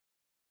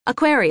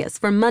Aquarius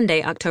for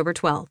Monday, October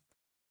 12th.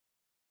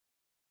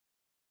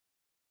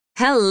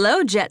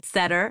 Hello, Jet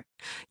Setter!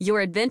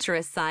 Your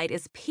adventurous side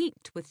is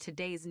peaked with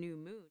today's new moon.